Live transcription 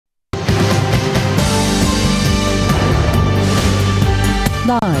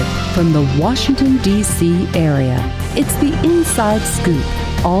Live from the Washington, D.C. area, it's the Inside Scoop,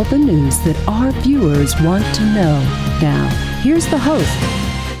 all the news that our viewers want to know. Now, here's the host.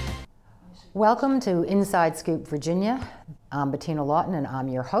 Welcome to Inside Scoop, Virginia. I'm Bettina Lawton and I'm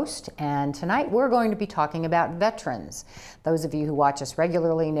your host, and tonight we're going to be talking about veterans. Those of you who watch us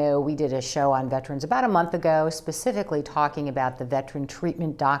regularly know we did a show on veterans about a month ago, specifically talking about the veteran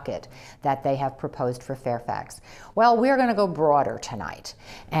treatment docket that they have proposed for Fairfax. Well, we're going to go broader tonight,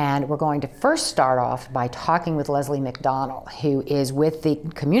 and we're going to first start off by talking with Lesley MacDonald, who is with the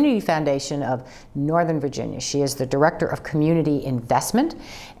Community Foundation of Northern Virginia. She is the Director of Community Investment,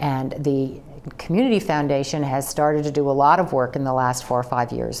 and the Community Foundation has started to do a lot of work in the last 4 or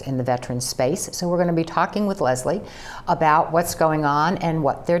 5 years in the veteran space. So we're going to be talking with Lesley about what's going on and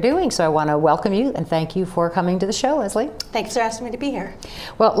what they're doing. So I want to welcome you and thank you for coming to the show, Lesley. Thanks for asking me to be here.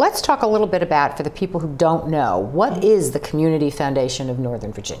 Well, let's talk a little bit about, for the people who don't know, what is the Community Foundation of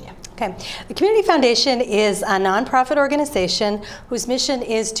Northern Virginia? Okay. The Community Foundation is a nonprofit organization whose mission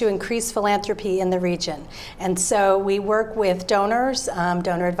is to increase philanthropy in the region. And so we work with donors,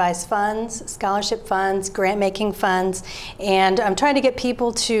 donor advised funds, scholarship funds, grant-making funds, and I'm trying to get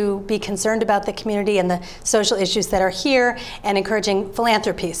people to be concerned about the community and the social issues that are here and encouraging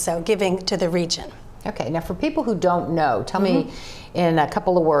philanthropy, so giving to the region. Okay, now for people who don't know, tell me in a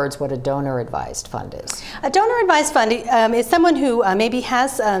couple of words what a donor-advised fund is. A donor-advised fund is someone who maybe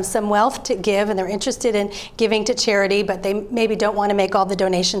has some wealth to give and they're interested in giving to charity, but they maybe don't want to make all the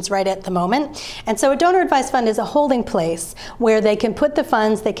donations right at the moment. And so a donor-advised fund is a holding place where they can put the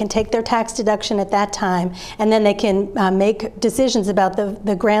funds, they can take their tax deduction at that time, and then they can make decisions about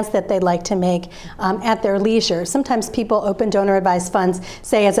the grants that they'd like to make at their leisure. Sometimes people open donor-advised funds,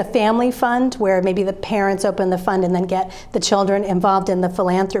 say as a family fund, where maybe the parents open the fund and then get the children involved in the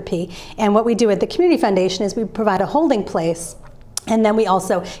philanthropy. And what we do at the Community Foundation is we provide a holding place, and then we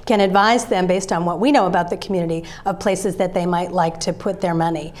also can advise them based on what we know about the community of places that they might like to put their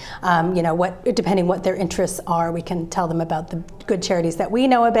money. You know, depending what their interests are, we can tell them about the good charities that we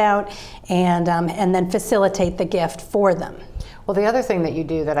know about, and then facilitate the gift for them. Well, the other thing that you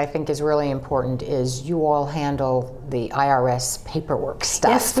do that I think is really important is you all handle the IRS paperwork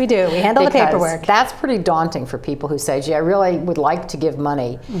stuff. Yes, we do. We handle the paperwork. That's pretty daunting for people who say, gee, I really would like to give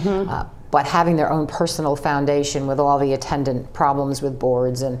money, but having their own personal foundation with all the attendant problems with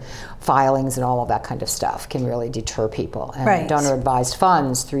boards and filings and all of that kind of stuff can really deter people. And donor-advised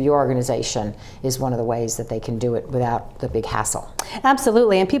funds through your organization is one of the ways that they can do it without the big hassle.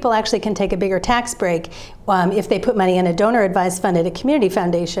 Absolutely, and people actually can take a bigger tax break if they put money in a donor-advised fund at a community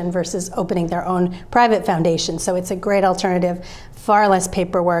foundation versus opening their own private foundation. So it's a great alternative, far less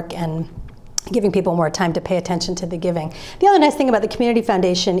paperwork, and giving people more time to pay attention to the giving. The other nice thing about the Community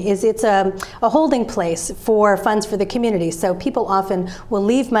Foundation is it's a holding place for funds for the community. So people often will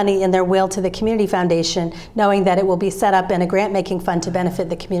leave money in their will to the Community Foundation knowing that it will be set up in a grant-making fund to benefit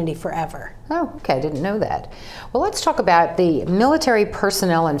the community forever. Oh, okay, I didn't know that. Well, let's talk about the Military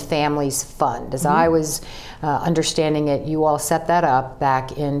Personnel and Families Fund. As I was understanding it, you all set that up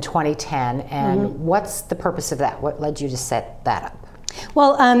back in 2010, and what's the purpose of that? What led you to set that up?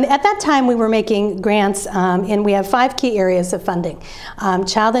 Well, at that time we were making grants, and we have 5 key areas of funding: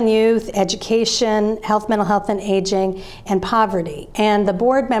 child and youth, education, health, mental health and aging, and poverty. And the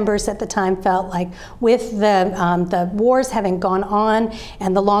board members at the time felt like with the wars having gone on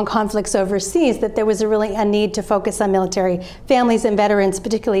and the long conflicts overseas, that there was a need to focus on military families and veterans,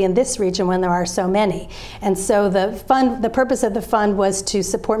 particularly in this region when there are so many. And so the purpose of the fund was to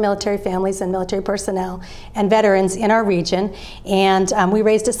support military families and military personnel and veterans in our region. And we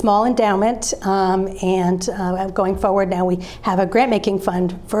raised a small endowment, and going forward now we have a grant-making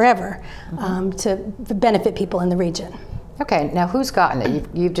fund forever to benefit people in the region. Okay, now who's gotten it?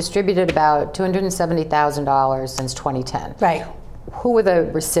 You've distributed about $270,000 since 2010. Right. Who are the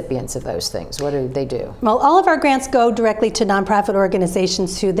recipients of those things? What do they do? Well, all of our grants go directly to nonprofit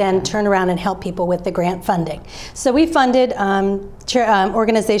organizations who then turn around and help people with the grant funding. So we funded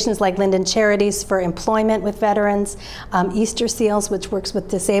organizations like Linden Charities for employment with veterans, Easter Seals, which works with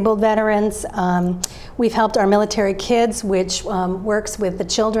disabled veterans. We've helped Our Military Kids, which works with the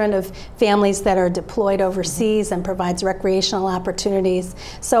children of families that are deployed overseas and provides recreational opportunities.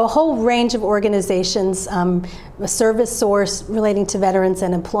 So a whole range of organizations, a service source relating to veterans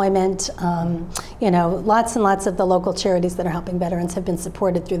and employment. You know, lots and lots of the local charities that are helping veterans have been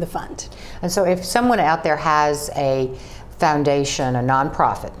supported through the fund. And so if someone out there has a foundation, a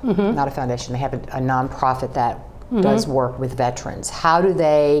nonprofit, not a foundation, they have a nonprofit that does work with veterans, how do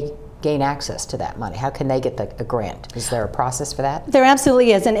they gain access to that money? How can they get a grant? Is there a process for that? There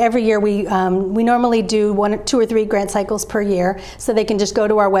absolutely is, and every year we normally do 2 or 3 grant cycles per year, so they can just go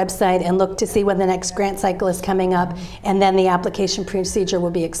to our website and look to see when the next grant cycle is coming up, and then the application procedure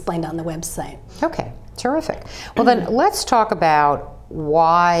will be explained on the website. Okay, terrific. Well then, let's talk about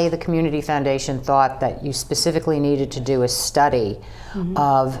why the Community Foundation thought that you specifically needed to do a study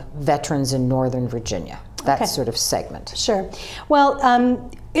of veterans in Northern Virginia, that sort of segment. Sure. Well,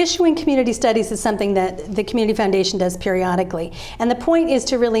 issuing community studies is something that the Community Foundation does periodically. And the point is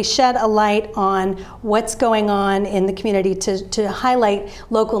to really shed a light on what's going on in the community, to highlight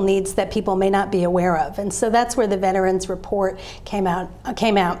local needs that people may not be aware of. And so that's where the Veterans Report came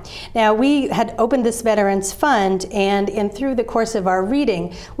out. Now, we had opened this Veterans Fund, and through the course of our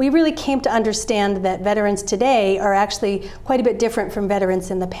reading, we really came to understand that veterans today are actually quite a bit different from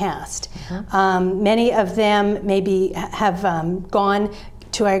veterans in the past. Many of them maybe have gone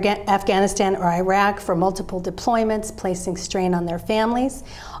to Afghanistan or Iraq for multiple deployments, placing strain on their families.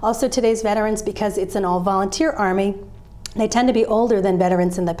 Also, today's veterans, because it's an all-volunteer army, they tend to be older than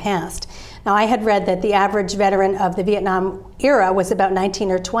veterans in the past. Now, I had read that the average veteran of the Vietnam era was about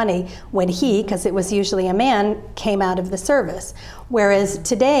 19 or 20 when he, because it was usually a man, came out of the service. Whereas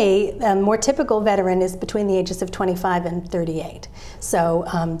today, a more typical veteran is between the ages of 25 and 38. So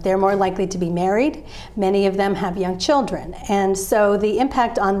they're more likely to be married. Many of them have young children. And so the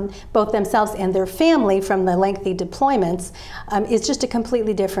impact on both themselves and their family from the lengthy deployments is just a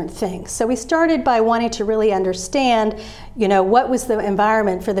completely different thing. So we started by wanting to really understand, what was the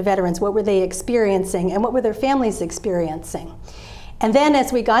environment for the veterans? What were they experiencing? And what were their families experiencing? And then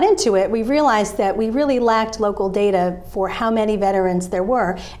as we got into it, we realized that we really lacked local data for how many veterans there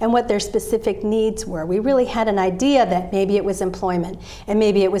were and what their specific needs were. We really had an idea that maybe it was employment and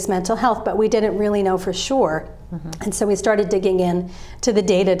maybe it was mental health, but we didn't really know for sure. And so we started digging in to the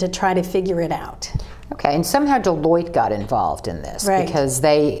data to try to figure it out. Okay, and somehow Deloitte got involved in this because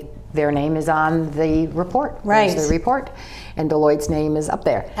their name is on the report. Right. There's the report, and Deloitte's name is up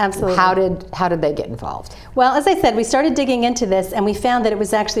there. Absolutely. How did they get involved? Well, as I said, we started digging into this, and we found that it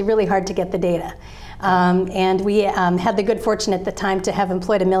was actually really hard to get the data. And we had the good fortune at the time to have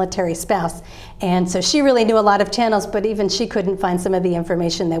employed a military spouse. And so she really knew a lot of channels, but even she couldn't find some of the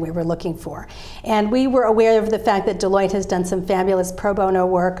information that we were looking for. And we were aware of the fact that Deloitte has done some fabulous pro bono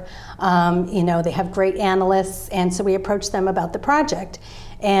work. They have great analysts, and so we approached them about the project.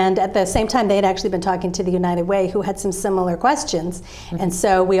 And at the same time, they had actually been talking to the United Way, who had some similar questions. And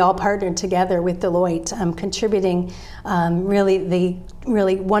so we all partnered together with Deloitte, contributing really the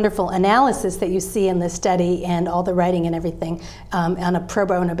really wonderful analysis that you see in the study and all the writing and everything on a pro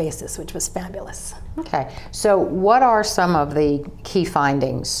bono basis, which was fabulous. Okay, so what are some of the key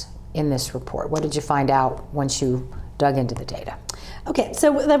findings in this report? What did you find out once you dug into the data? Okay,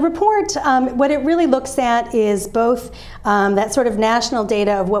 so the report, what it really looks at is both that sort of national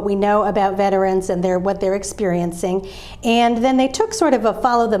data of what we know about veterans and what they're experiencing, and then they took sort of a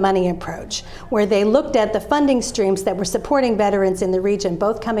follow the money approach, where they looked at the funding streams that were supporting veterans in the region,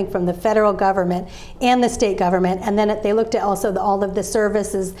 both coming from the federal government and the state government, and then they looked at also all of the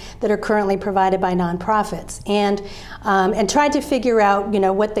services that are currently provided by nonprofits, and tried to figure out,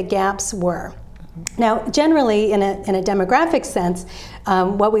 what the gaps were. Now, generally, in a demographic sense,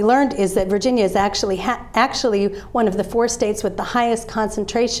 what we learned is that Virginia is actually one of the 4 states with the highest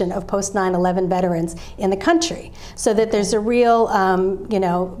concentration of post-9/11 veterans in the country. So that there's a real,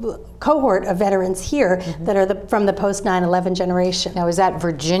 cohort of veterans here that are from the post-9/11 generation. Now, is that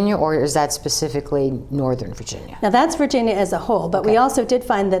Virginia, or is that specifically Northern Virginia? Now, that's Virginia as a whole, but we also did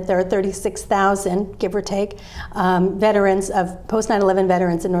find that there are 36,000, give or take, veterans of post-9/11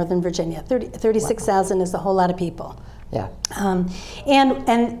 veterans in Northern Virginia. 36,000 is a whole lot of people. Yeah.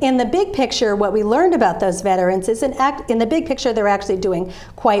 And in the big picture, what we learned about those veterans is in the big picture, they're actually doing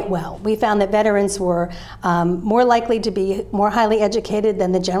quite well. We found that veterans were more likely to be more highly educated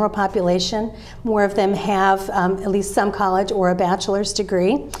than the general population. More of them have at least some college or a bachelor's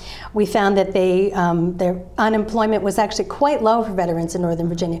degree. We found that their unemployment was actually quite low for veterans in Northern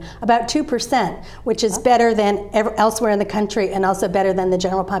Virginia, about 2%, which is better than elsewhere in the country and also better than the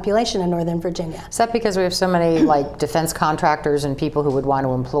general population in Northern Virginia. Is that because we have so many defense contractors and people who would want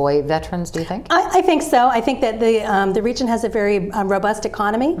to employ veterans, do you think? I think so. I think that the region has a very robust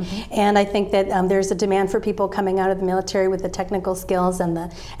economy, and I think that there's a demand for people coming out of the military with the technical skills and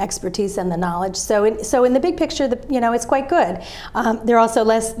the expertise and the knowledge. So in the big picture, it's quite good. There are also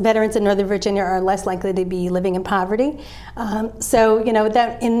veterans in Northern Virginia are less likely to be living in poverty.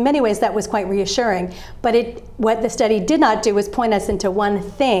 That in many ways that was quite reassuring. But what the study did not do was point us into one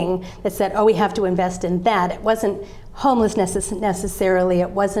thing that said, oh, we have to invest in that. It wasn't homelessness necessarily, it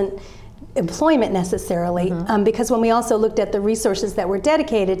wasn't employment necessarily, because when we also looked at the resources that were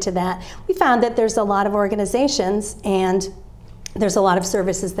dedicated to that, we found that there's a lot of organizations and there's a lot of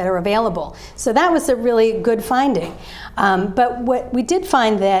services that are available. So that was a really good finding. But what we did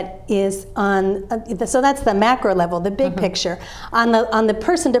find that is so that's the macro level, the big picture. On the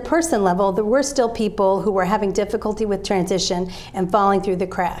person-to-person level, there were still people who were having difficulty with transition and falling through the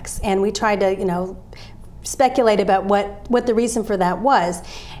cracks. And we tried to, speculate about what the reason for that was.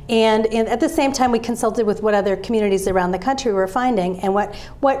 And at the same time, we consulted with what other communities around the country were finding. And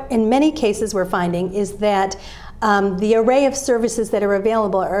what in many cases we're finding is that the array of services that are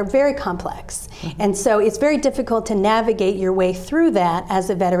available are very complex. And so it's very difficult to navigate your way through that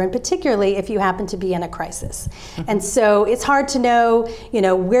as a veteran, particularly if you happen to be in a crisis. And so it's hard to know,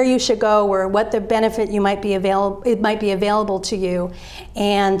 where you should go or what the benefit might be available to you,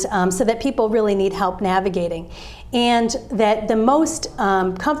 and so that people really need help navigating. And that the most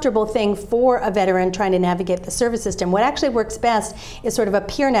comfortable thing for a veteran trying to navigate the service system, what actually works best is sort of a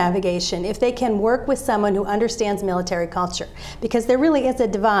peer navigation, if they can work with someone who understands military culture. Because there really is a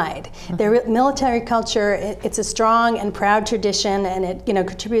divide. Military culture, it's a strong and proud tradition, and it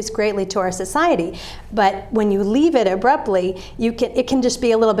contributes greatly to our society. But when you leave it abruptly, it can just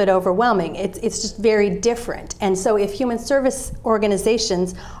be a little bit overwhelming. It's just very different. And so if human service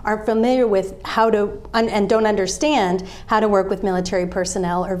organizations aren't familiar with how to, and don't understand how to work with military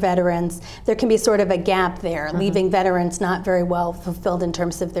personnel or veterans, there can be sort of a gap there, leaving veterans not very well fulfilled in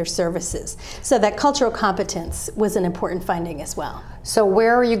terms of their services. So that cultural competence was an important finding as well. So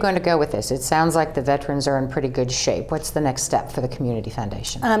where are you going to go with this? It sounds like the veterans are in pretty good shape. What's the next step for the Community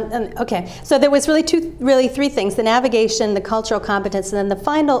Foundation? Okay, so there was really three things: the navigation, the cultural competence, and then the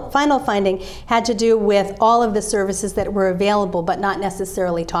final finding had to do with all of the services that were available, but not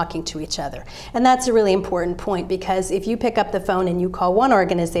necessarily talking to each other. And that's a really important point, because if you pick up the phone and you call one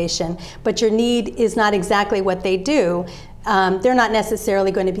organization, but your need is not exactly what they do, they're not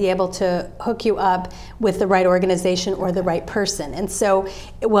necessarily going to be able to hook you up with the right organization or the right person. And so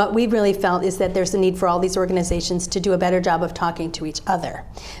what we really felt is that there's a need for all these organizations to do a better job of talking to each other.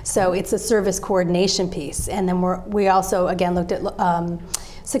 So it's a service coordination piece. And then we also, again, looked at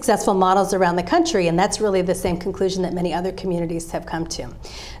successful models around the country, and that's really the same conclusion that many other communities have come to.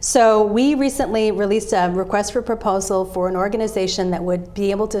 So we recently released a request for proposal for an organization that would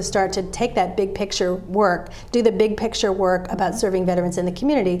be able to start to take that big picture work, do the big picture work about serving veterans in the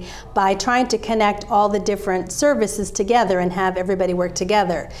community by trying to connect all the different services together and have everybody work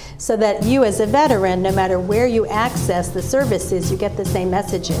together, so that you as a veteran, no matter where you access the services, you get the same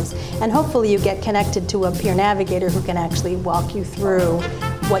messages. And hopefully you get connected to a peer navigator who can actually walk you through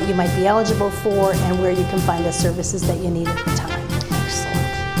what you might be eligible for and where you can find the services that you need at the time.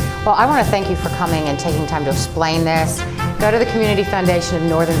 Excellent. Well, I want to thank you for coming and taking time to explain this. Go to the Community Foundation of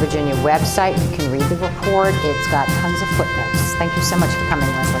Northern Virginia website. You can read the report. It's got tons of footnotes. Thank you so much for coming,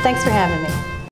 Lesley. Thanks for having me.